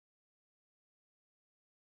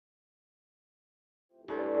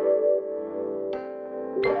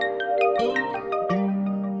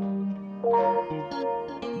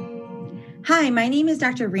Hi, my name is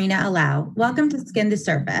Dr. Rena Alau. Welcome to Skin the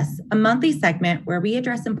Surface, a monthly segment where we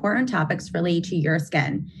address important topics related to your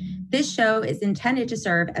skin. This show is intended to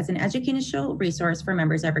serve as an educational resource for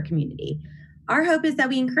members of our community. Our hope is that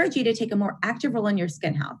we encourage you to take a more active role in your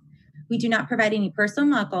skin health. We do not provide any personal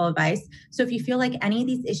medical advice, so if you feel like any of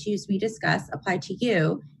these issues we discuss apply to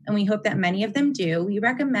you, and we hope that many of them do, we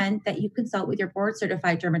recommend that you consult with your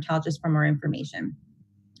board-certified dermatologist for more information.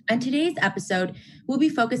 On today's episode, we'll be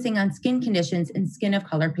focusing on skin conditions in skin of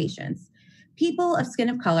color patients. People of skin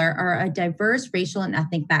of color are a diverse racial and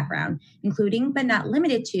ethnic background, including but not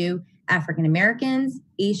limited to African Americans,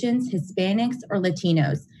 Asians, Hispanics, or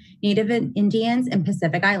Latinos, Native Indians, and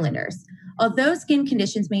Pacific Islanders. Although skin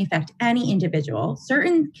conditions may affect any individual,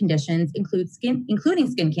 certain conditions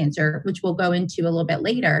including skin cancer, which we'll go into a little bit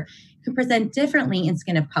later, can present differently in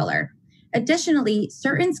skin of color. Additionally,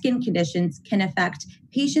 certain skin conditions can affect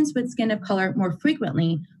patients with skin of color more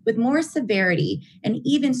frequently, with more severity, and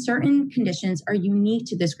even certain conditions are unique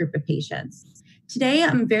to this group of patients. Today,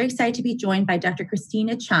 I'm very excited to be joined by Dr.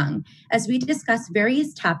 Christina Chung as we discuss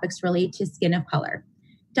various topics related to skin of color.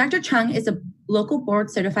 Dr. Chung is a local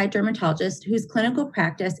board-certified dermatologist whose clinical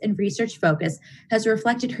practice and research focus has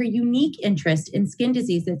reflected her unique interest in skin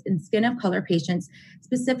diseases in skin of color patients,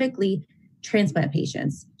 specifically transplant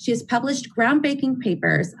patients. She has published groundbreaking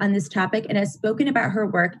papers on this topic and has spoken about her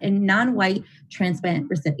work in non-white transplant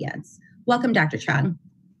recipients. Welcome, Dr. Chung.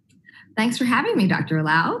 Thanks for having me, Dr.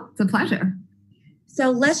 Alau. It's a pleasure. So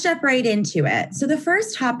let's jump right into it. So the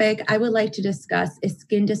first topic I would like to discuss is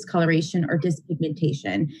skin discoloration or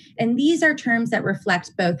dyspigmentation. And these are terms that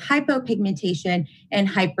reflect both hypopigmentation and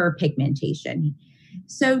hyperpigmentation.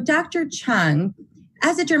 So Dr. Chung,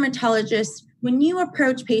 as a dermatologist, when you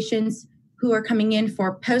approach patients who are coming in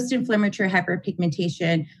for post-inflammatory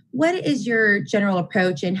hyperpigmentation, what is your general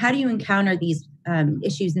approach and how do you encounter these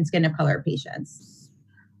issues in skin of color patients?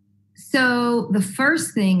 So the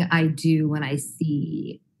first thing I do when I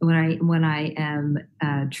am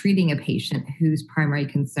treating a patient whose primary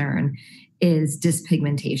concern is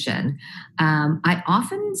dyspigmentation, I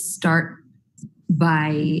often start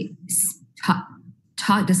by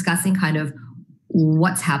discussing kind of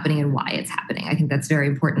what's happening and why it's happening. I think that's very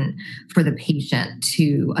important for the patient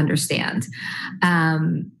to understand.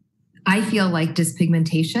 I feel like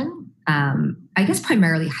dyspigmentation, I guess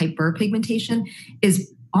primarily hyperpigmentation,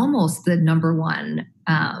 is almost the number one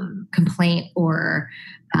complaint or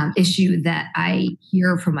issue that I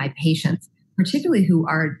hear from my patients, particularly who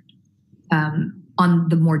are on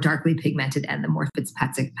the more darkly pigmented and the more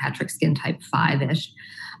Fitzpatrick skin type 5-ish.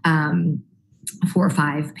 4 or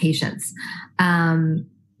 5 patients. And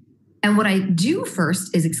what I do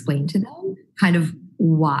first is explain to them kind of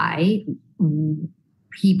why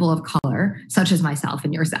people of color, such as myself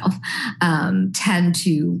and yourself, tend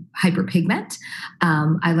to hyperpigment.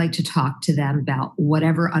 I like to talk to them about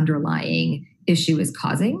whatever underlying issue is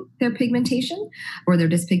causing their pigmentation or their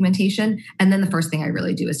dyspigmentation. And then the first thing I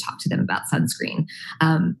really do is talk to them about sunscreen.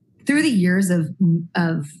 Through the years of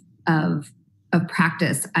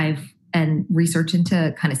practice, and research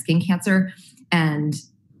into kind of skin cancer and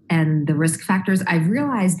the risk factors, I've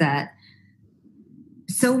realized that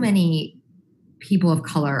so many people of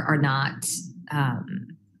color are not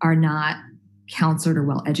counseled or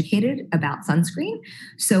well educated about sunscreen.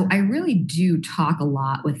 So I really do talk a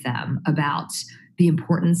lot with them about the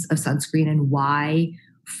importance of sunscreen and why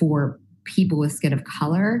for people with skin of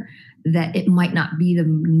color that it might not be the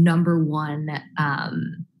number one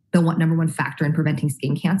factor in preventing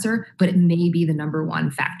skin cancer, but it may be the number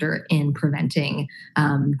one factor in preventing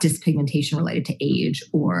dyspigmentation related to age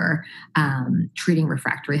or treating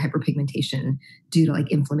refractory hyperpigmentation due to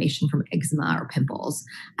like inflammation from eczema or pimples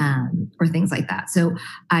or things like that. So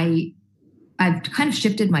I've kind of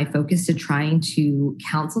shifted my focus to trying to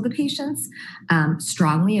counsel the patients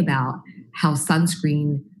strongly about how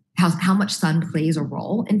sunscreen, how much sun plays a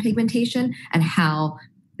role in pigmentation and how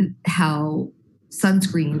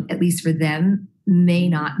sunscreen, at least for them, may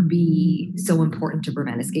not be so important to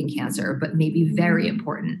prevent a skin cancer, but may be very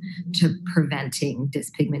important to preventing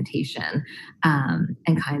dyspigmentation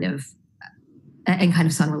and kind of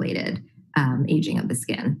sun-related aging of the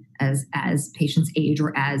skin as patients age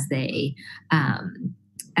or as they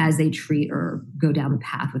treat or go down the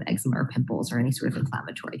path with eczema or pimples or any sort of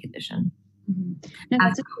inflammatory condition. Mm-hmm. No,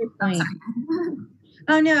 that's a great point.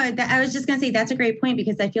 Oh, no, I was just going to say that's a great point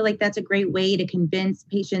because I feel like that's a great way to convince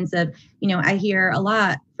patients of, I hear a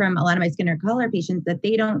lot from a lot of my skin or color patients that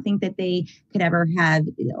they don't think that they could ever have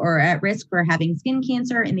or at risk for having skin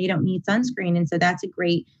cancer and they don't need sunscreen. And so that's a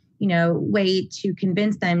great, way to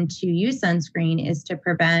convince them to use sunscreen is to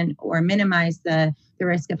prevent or minimize the the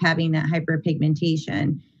risk of having that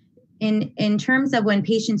hyperpigmentation. In terms of when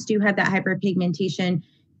patients do have that hyperpigmentation,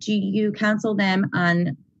 do you counsel them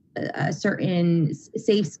on certain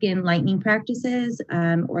safe skin lightening practices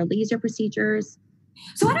or laser procedures?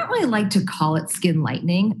 So I don't really like to call it skin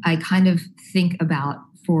lightening. I kind of think about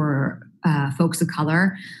for folks of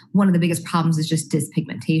color, one of the biggest problems is just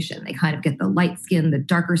dyspigmentation. They kind of get the light skin, the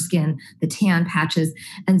darker skin, the tan patches.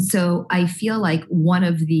 And so I feel like one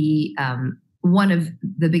of the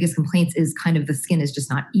biggest complaints is kind of the skin is just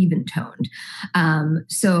not even toned.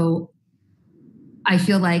 So I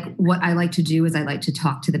feel like what I like to do is I like to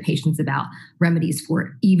talk to the patients about remedies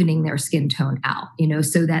for evening their skin tone out,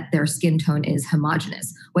 so that their skin tone is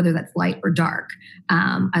homogeneous, whether that's light or dark.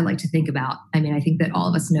 I like to think about, I think that all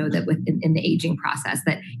of us know that in the aging process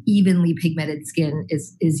that evenly pigmented skin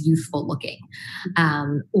is youthful looking.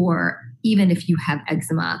 Or even if you have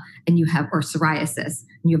eczema or psoriasis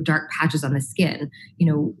and you have dark patches on the skin,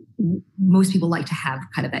 most people like to have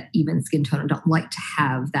kind of that even skin tone and don't like to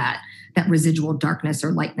have that residual darkness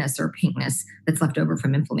or lightness or pinkness that's left over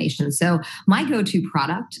from inflammation. So my go-to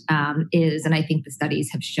product is, and I think the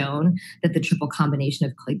studies have shown that the triple combination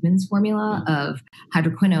of Kligman's formula of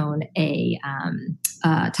hydroquinone, a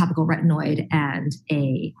topical retinoid, and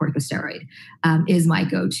a corticosteroid is my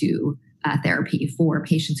go-to therapy for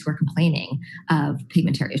patients who are complaining of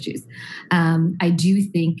pigmentary issues. I do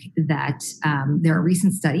think that there are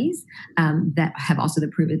recent studies that have also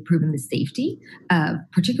proven the safety of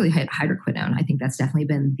particularly hydroquinone. I think that's definitely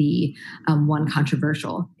been the one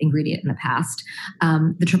controversial ingredient in the past.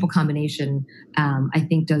 The triple combination, I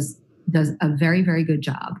think, does a very, very good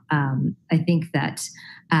job. I think that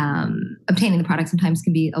obtaining the product sometimes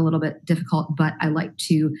can be a little bit difficult, but I like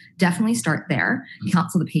to definitely start there,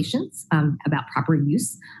 counsel the patients about proper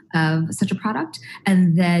use of such a product.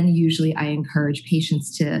 And then usually I encourage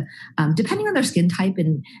patients to, depending on their skin type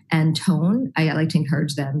and tone, I like to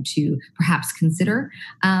encourage them to perhaps consider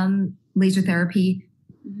laser therapy.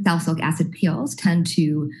 Salicylic acid peels tend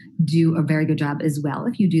to do a very good job as well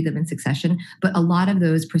if you do them in succession. But a lot of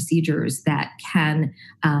those procedures that can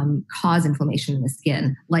cause inflammation in the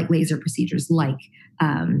skin, like laser procedures, like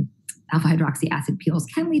alpha hydroxy acid peels,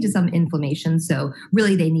 can lead to some inflammation. So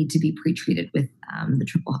really they need to be pre-treated with the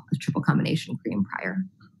triple combination cream prior.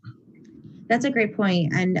 That's a great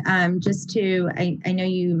point. And I know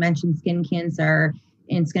you mentioned skin cancer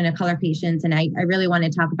in skin of color patients. And I really want to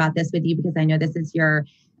talk about this with you because I know this is your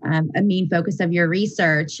a main focus of your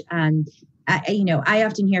research. I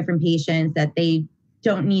often hear from patients that they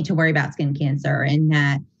don't need to worry about skin cancer and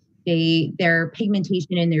that their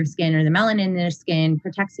pigmentation in their skin or the melanin in their skin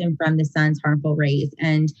protects them from the sun's harmful rays.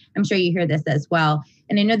 And I'm sure you hear this as well.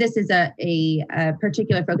 And I know this is a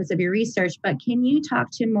particular focus of your research, but can you talk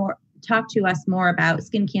to us more about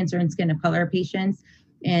skin cancer and skin of color patients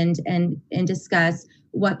and discuss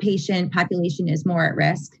what patient population is more at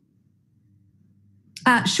risk?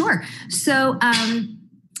 Sure. So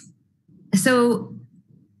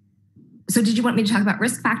did you want me to talk about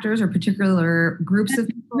risk factors or particular groups of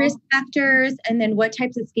people? Risk factors, and then what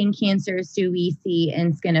types of skin cancers do we see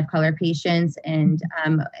in skin of color patients, and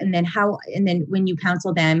then when you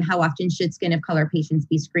counsel them, how often should skin of color patients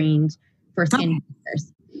be screened for skin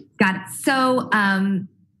cancers? Got it. So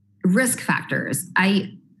risk factors.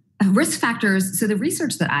 So the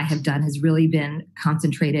research that I have done has really been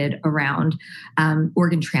concentrated around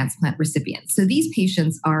organ transplant recipients. So these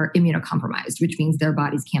patients are immunocompromised, which means their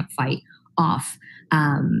bodies can't fight off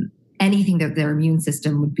anything that their immune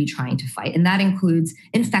system would be trying to fight. And that includes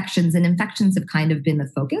infections. And infections have kind of been the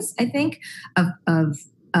focus, I think,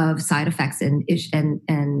 of side effects and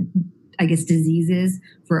I guess diseases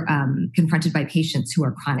for confronted by patients who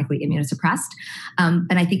are chronically immunosuppressed.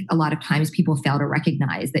 And I think a lot of times people fail to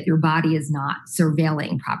recognize that your body is not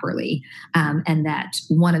surveilling properly, and that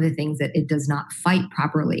one of the things that it does not fight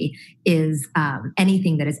properly is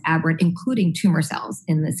anything that is aberrant, including tumor cells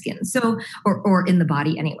in the skin, or in the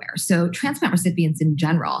body anywhere. So transplant recipients in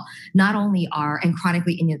general not only are, and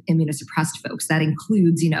chronically immunosuppressed folks, that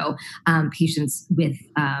includes, patients with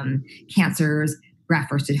cancers,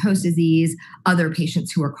 graft-versus-host disease, other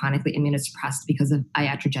patients who are chronically immunosuppressed because of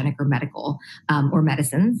iatrogenic or medical or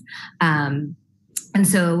medicines. And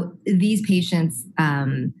so these patients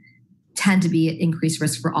tend to be at increased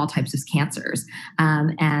risk for all types of cancers.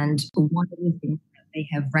 And one of the things that they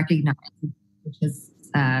have recognized, which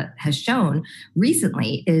has shown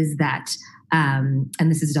recently, is that and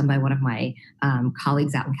this is done by one of my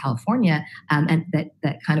colleagues out in California, and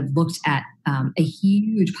that kind of looked at a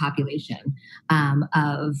huge population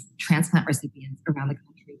of transplant recipients around the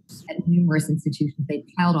country at numerous institutions. They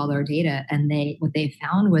piled all their data, and what they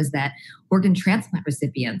found was that organ transplant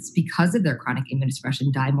recipients, because of their chronic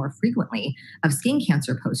immunosuppression, die more frequently of skin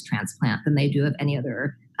cancer post-transplant than they do of any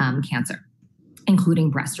other cancer, including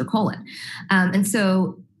breast or colon. And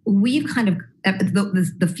so we've kind of,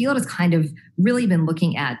 the field has kind of really been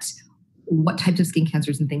looking at what types of skin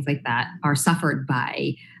cancers and things like that are suffered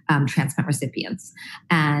by transplant recipients.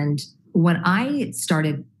 And when I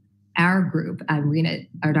started our group, Rena,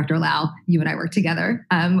 or Dr. Allow, you and I worked together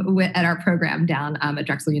at our program down at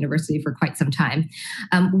Drexel University for quite some time.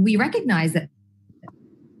 We recognized that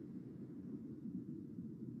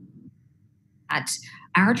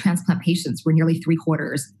our transplant patients were nearly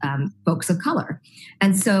 3/4 folks of color.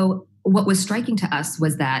 And so what was striking to us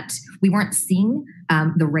was that we weren't seeing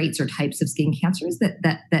the rates or types of skin cancers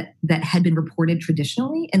that had been reported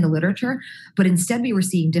traditionally in the literature, but instead we were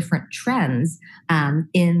seeing different trends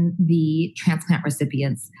in the transplant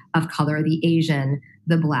recipients of color, the Asian,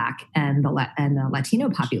 the Black, and the Latino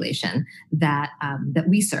population that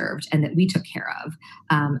we served and that we took care of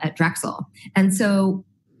at Drexel. And so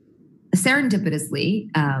serendipitously,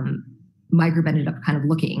 my group ended up kind of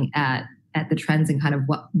looking at the trends and kind of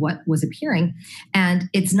what was appearing. And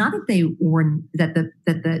it's not that the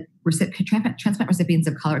transplant recipients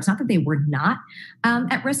of color, it's not that they were not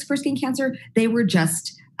at risk for skin cancer. They were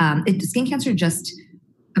just, skin cancer just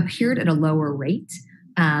appeared at a lower rate.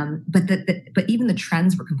 But even the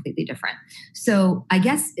trends were completely different. So I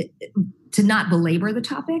guess to not belabor the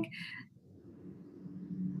topic,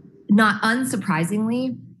 not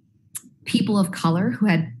unsurprisingly, people of color who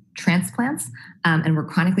had transplants and were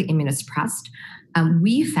chronically immunosuppressed,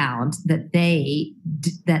 we found that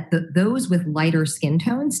those with lighter skin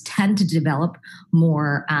tones tend to develop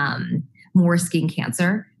more skin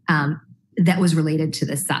cancer that was related to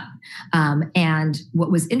the sun. And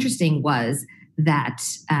what was interesting was that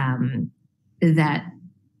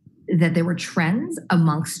there were trends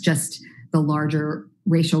amongst just the larger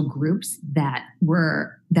racial groups that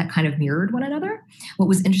kind of mirrored one another. What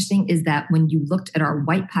was interesting is that when you looked at our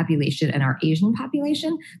white population and our Asian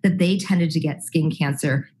population, that they tended to get skin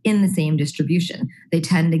cancer in the same distribution. They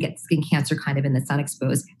tend to get skin cancer kind of in the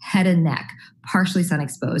sun-exposed head and neck, partially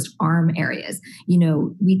sun-exposed arm areas. You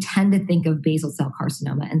know, we tend to think of basal cell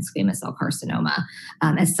carcinoma and squamous cell carcinoma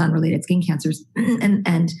as sun-related skin cancers,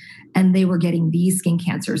 and they were getting these skin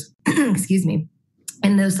cancers, excuse me,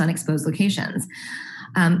 in those sun-exposed locations.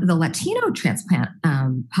 The Latino transplant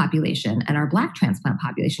population and our Black transplant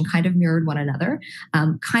population kind of mirrored one another,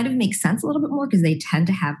 kind of makes sense a little bit more because they tend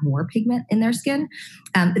to have more pigment in their skin.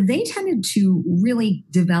 They tended to really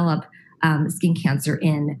develop skin cancer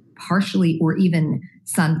in partially or even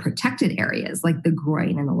sun-protected areas like the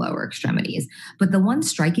groin and the lower extremities. But the one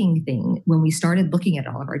striking thing when we started looking at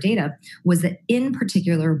all of our data was that in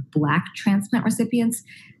particular, Black transplant recipients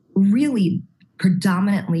really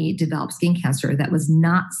predominantly developed skin cancer that was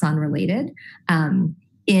not sun-related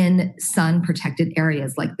in sun-protected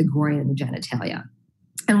areas like the groin and the genitalia.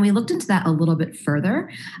 And we looked into that a little bit further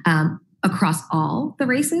across all the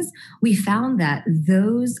races. We found that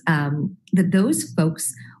those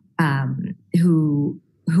folks who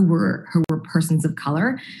were persons of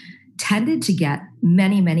color tended to get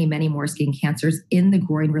many, many, many more skin cancers in the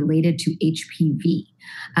groin related to HPV.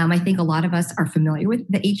 I think a lot of us are familiar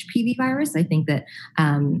with the HPV virus. I think that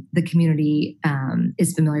the community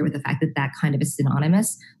is familiar with the fact that that kind of is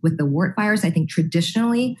synonymous with the wart virus. I think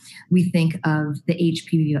traditionally we think of the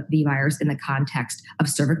HPV virus in the context of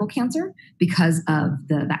cervical cancer because of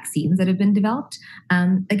the vaccines that have been developed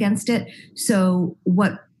against it. So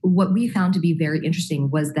what we found to be very interesting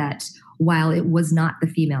was that while it was not the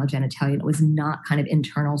female genitalia, it was not kind of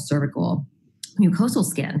internal cervical mucosal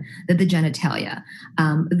skin, that the genitalia,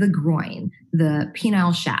 the groin, the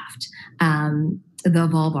penile shaft, the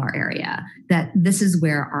vulvar area, that this is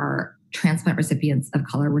where our transplant recipients of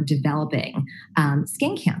color were developing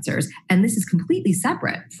skin cancers. And this is completely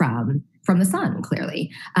separate from the sun,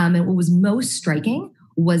 clearly. And what was most striking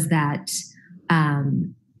was that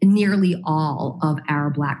nearly all of our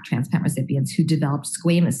Black transplant recipients who developed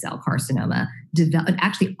squamous cell carcinoma,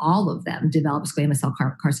 actually all of them developed squamous cell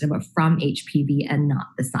carcinoma from HPV and not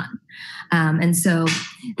the sun. And so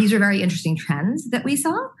these are very interesting trends that we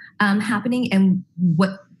saw happening. And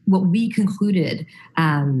what we concluded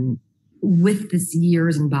with this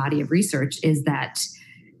years and body of research is that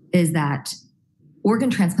organ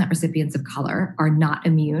transplant recipients of color are not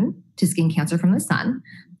immune to skin cancer from the sun.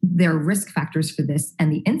 there are risk factors for this,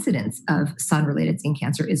 and the incidence of sun-related skin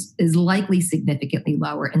cancer is likely significantly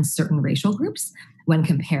lower in certain racial groups when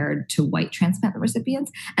compared to white transplant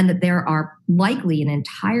recipients, and that there are likely an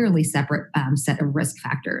entirely separate set of risk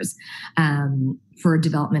factors for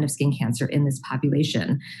development of skin cancer in this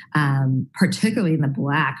population, particularly in the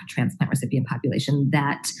Black transplant recipient population,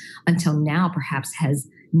 that until now perhaps has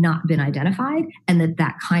not been identified, and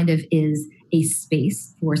that kind of is a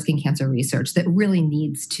space for skin cancer research that really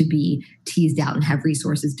needs to be teased out and have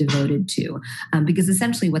resources devoted to. Because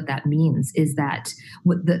essentially what that means is that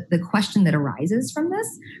what the question that arises from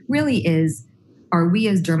this really is, are we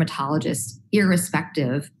as dermatologists,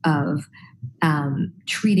 irrespective of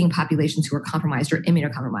treating populations who are compromised or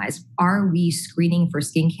immunocompromised, are we screening for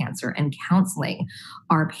skin cancer and counseling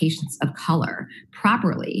our patients of color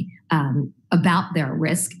properly about their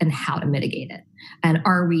risk and how to mitigate it? And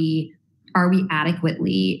are we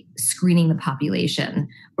adequately screening the population,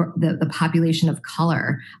 or the population of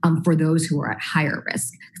color, for those who are at higher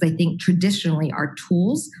risk? Because I think traditionally our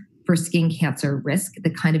tools for skin cancer risk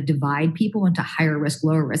that kind of divide people into higher risk,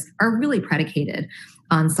 lower risk are really predicated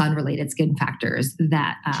on sun-related skin factors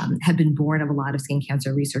that have been born of a lot of skin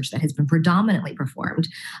cancer research that has been predominantly performed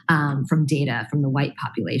from data from the white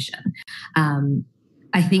population.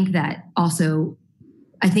 I think that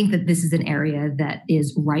this is an area that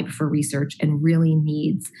is ripe for research and really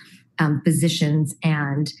needs physicians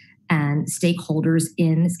and stakeholders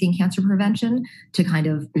in skin cancer prevention to kind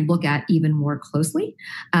of look at even more closely.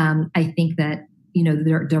 I think that,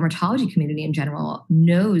 the dermatology community in general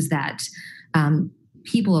knows that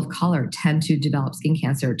people of color tend to develop skin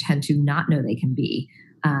cancer, tend to not know they can be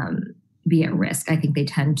at risk. I think they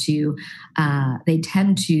tend to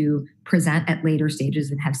present at later stages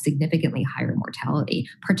and have significantly higher mortality,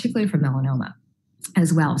 particularly from melanoma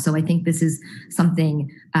as well. So I think this is something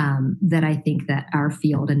that I think that our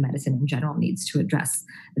field in medicine in general needs to address,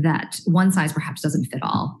 that one size perhaps doesn't fit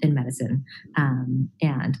all in medicine.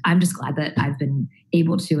 And I'm just glad that I've been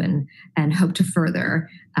able to and hope to further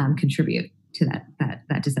contribute to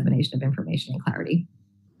that dissemination of information and clarity.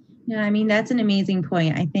 Yeah, I mean, that's an amazing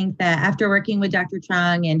point. I think that after working with Dr.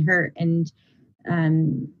 Chung and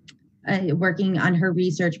working on her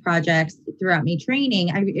research projects throughout my training,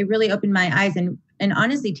 it really opened my eyes and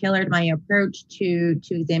honestly tailored my approach to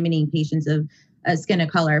examining patients of skin of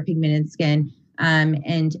color, pigmented skin,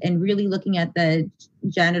 and really looking at the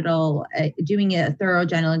genital, doing a thorough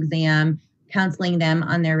genital exam, counseling them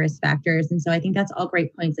on their risk factors. And so I think that's all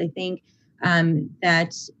great points. I think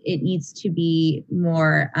that it needs to be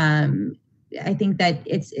more. I think that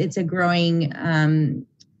it's a growing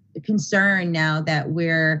concern now that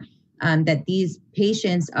that these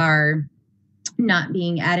patients are not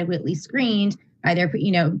being adequately screened either,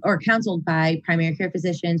 or counseled by primary care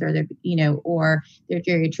physicians or their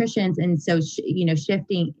geriatricians. And so,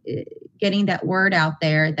 shifting, getting that word out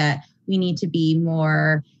there that we need to be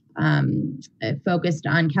more focused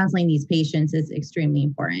on counseling these patients is extremely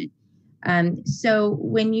important. So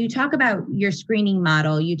when you talk about your screening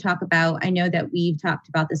model, you talk about, I know that we've talked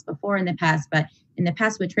about this before in the past, but in the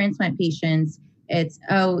past with transplant patients, it's,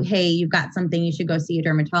 oh, hey, you've got something, you should go see a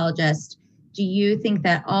dermatologist. Do you think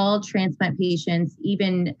that all transplant patients,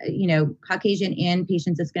 even, Caucasian and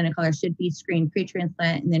patients of skin of color, should be screened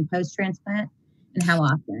pre-transplant and then post-transplant? And how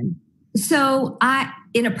often? So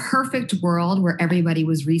in a perfect world where everybody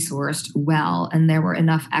was resourced well and there were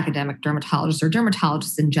enough academic dermatologists or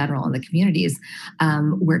dermatologists in general in the communities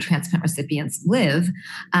where transplant recipients live,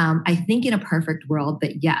 I think in a perfect world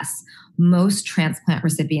that yes, most transplant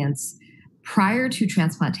recipients prior to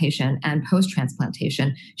transplantation and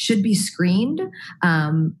post-transplantation should be screened,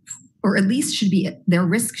 or at least their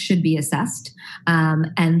risk should be assessed,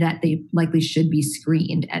 and that they likely should be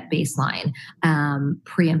screened at baseline,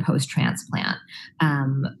 pre and post-transplant,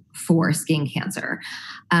 for skin cancer.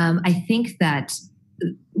 I think that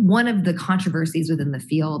one of the controversies within the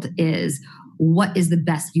field is what is the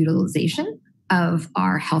best utilization of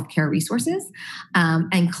our healthcare resources.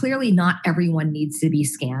 And clearly not everyone needs to be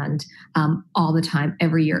scanned all the time,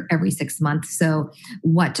 every year, every 6 months. So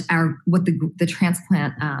what the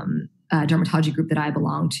transplant dermatology group that I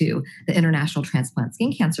belong to, the International Transplant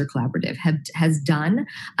Skin Cancer Collaborative, has done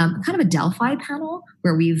kind of a Delphi panel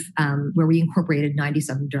where we incorporated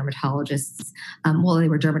 97 dermatologists. They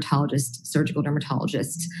were dermatologists, surgical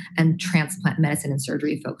dermatologists, and transplant medicine and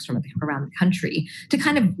surgery folks from around the country to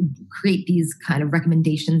kind of create these kind of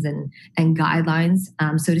recommendations and guidelines,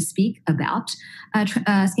 so to speak, about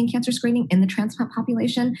skin cancer screening in the transplant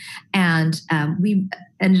population. And we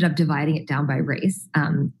ended up dividing it down by race.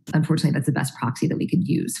 Unfortunately, unfortunately, that's the best proxy that we could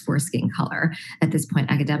use for skin color at this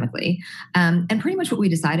point academically. And pretty much what we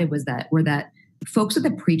decided was that folks with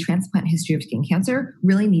a pre-transplant history of skin cancer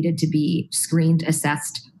really needed to be screened,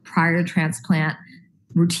 assessed prior to transplant,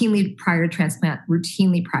 routinely prior to transplant,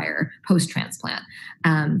 routinely prior post-transplant,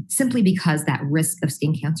 simply because that risk of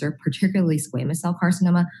skin cancer, particularly squamous cell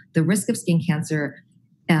carcinoma, the risk of skin cancer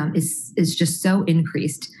is just so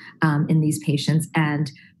increased in these patients.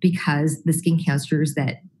 And because the skin cancers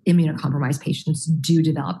that immunocompromised patients do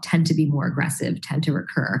develop tend to be more aggressive, tend to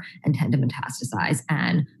recur, and tend to metastasize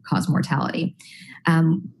and cause mortality.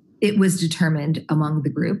 It was determined among the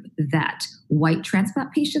group that white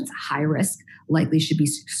transplant patients, high risk, likely should be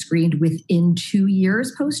screened within 2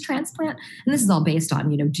 years post-transplant. And this is all based on,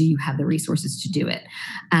 do you have the resources to do it?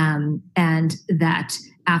 And that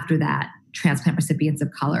after that, transplant recipients of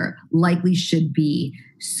color likely should be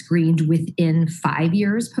screened within 5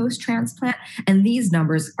 years post-transplant. And these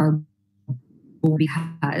numbers are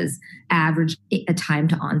because average time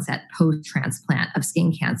to onset post-transplant of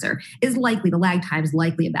skin cancer is likely, the lag time is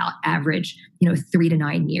likely about average, 3 to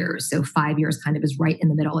 9 years. So 5 years kind of is right in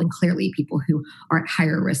the middle. And clearly people who are at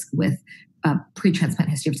higher risk with pre-transplant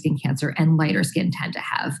history of skin cancer and lighter skin tend to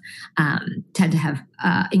have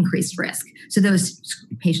increased risk. So those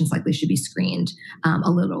patients likely should be screened a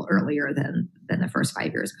little earlier than the first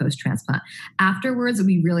 5 years post-transplant. Afterwards,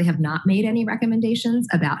 we really have not made any recommendations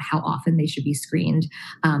about how often they should be screened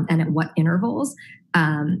and at what intervals.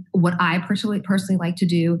 What I personally like to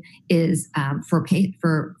do is for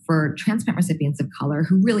transplant recipients of color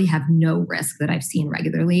who really have no risk that I've seen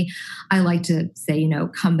regularly, I like to say,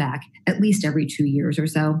 come back at least every 2 years or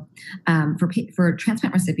so. For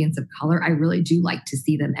transplant recipients of color, I really do like to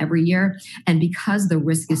see them every year. And because the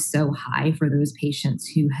risk is so high for those patients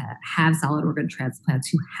who have solid organ transplants,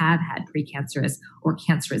 who have had precancerous or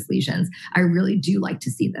cancerous lesions, I really do like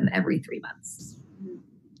to see them every 3 months.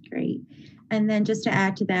 Great. And then just to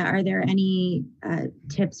add to that, are there any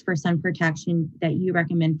tips for sun protection that you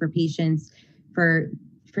recommend for patients for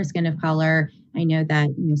skin of color? I know that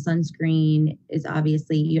sunscreen is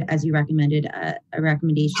obviously, as you recommended, a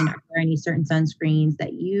recommendation. Are there any certain sunscreens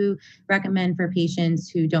that you recommend for patients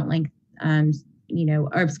who don't like,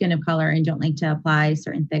 are skin of color and don't like to apply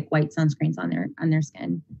certain thick white sunscreens on their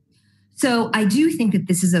skin? So I do think that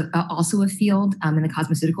this is also a field in the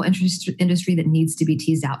cosmeceutical industry that needs to be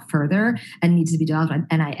teased out further and needs to be developed.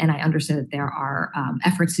 And I understand that there are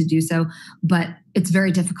efforts to do so, but it's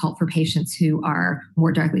very difficult for patients who are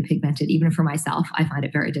more darkly pigmented. Even for myself, I find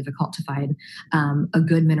it very difficult to find a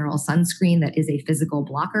good mineral sunscreen that is a physical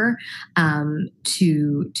blocker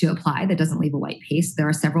to apply that doesn't leave a white paste. There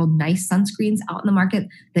are several nice sunscreens out in the market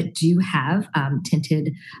that do have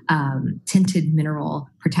tinted mineral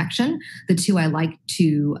protection. The two I like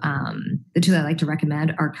to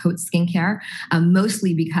recommend are Coats Skincare,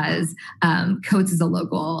 mostly because Coats is a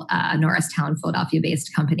local Norristown,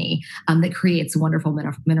 Philadelphia-based company that creates wonderful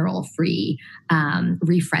mineral-free,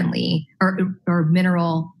 reef-friendly, or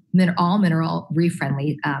all mineral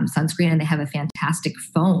reef-friendly sunscreen, and they have a fantastic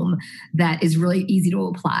foam that is really easy to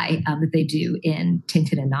apply that they do in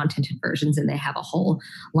tinted and non-tinted versions, and they have a whole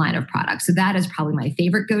line of products. So that is probably my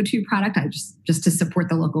favorite go-to product. I just to support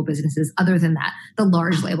the local businesses. Other than that, the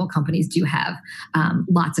large label companies do have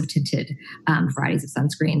lots of tinted varieties of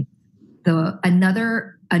sunscreen.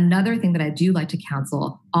 Another thing that I do like to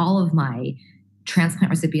counsel all of my transplant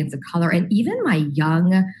recipients of color and even my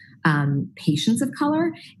young patients of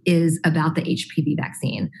color is about the HPV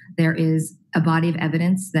vaccine. There is a body of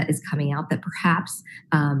evidence that is coming out that perhaps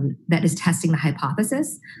that is testing the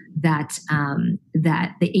hypothesis that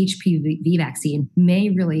the HPV vaccine may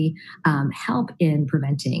really help in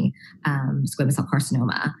preventing squamous cell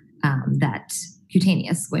carcinoma, that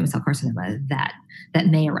cutaneous squamous cell carcinoma that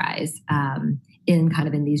may arise in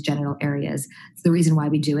these genital areas. So the reason why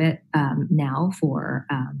we do it now for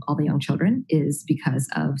all the young children is because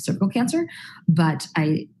of cervical cancer. But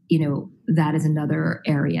that is another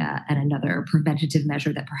area and another preventative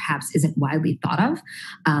measure that perhaps isn't widely thought of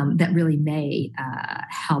that really may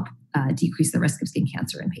help decrease the risk of skin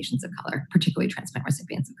cancer in patients of color, particularly transplant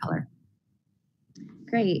recipients of color.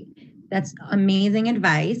 Great. That's amazing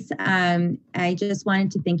advice. I just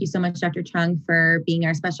wanted to thank you so much, Dr. Chung, for being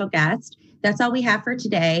our special guest. That's all we have for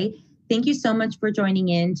today. Thank you so much for joining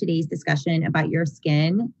in today's discussion about your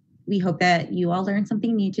skin. We hope that you all learned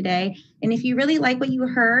something new today. And if you really like what you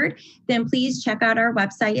heard, then please check out our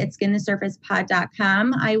website at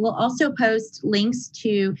skinthesurfacepod.com. I will also post links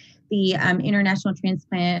to the International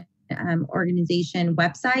Transplant Organization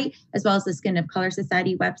website, as well as the Skin of Color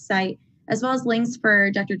Society website, as well as links for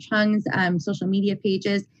Dr. Chung's social media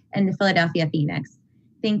pages and the Philadelphia Phoenix.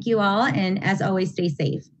 Thank you all. And as always, stay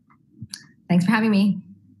safe. Thanks for having me.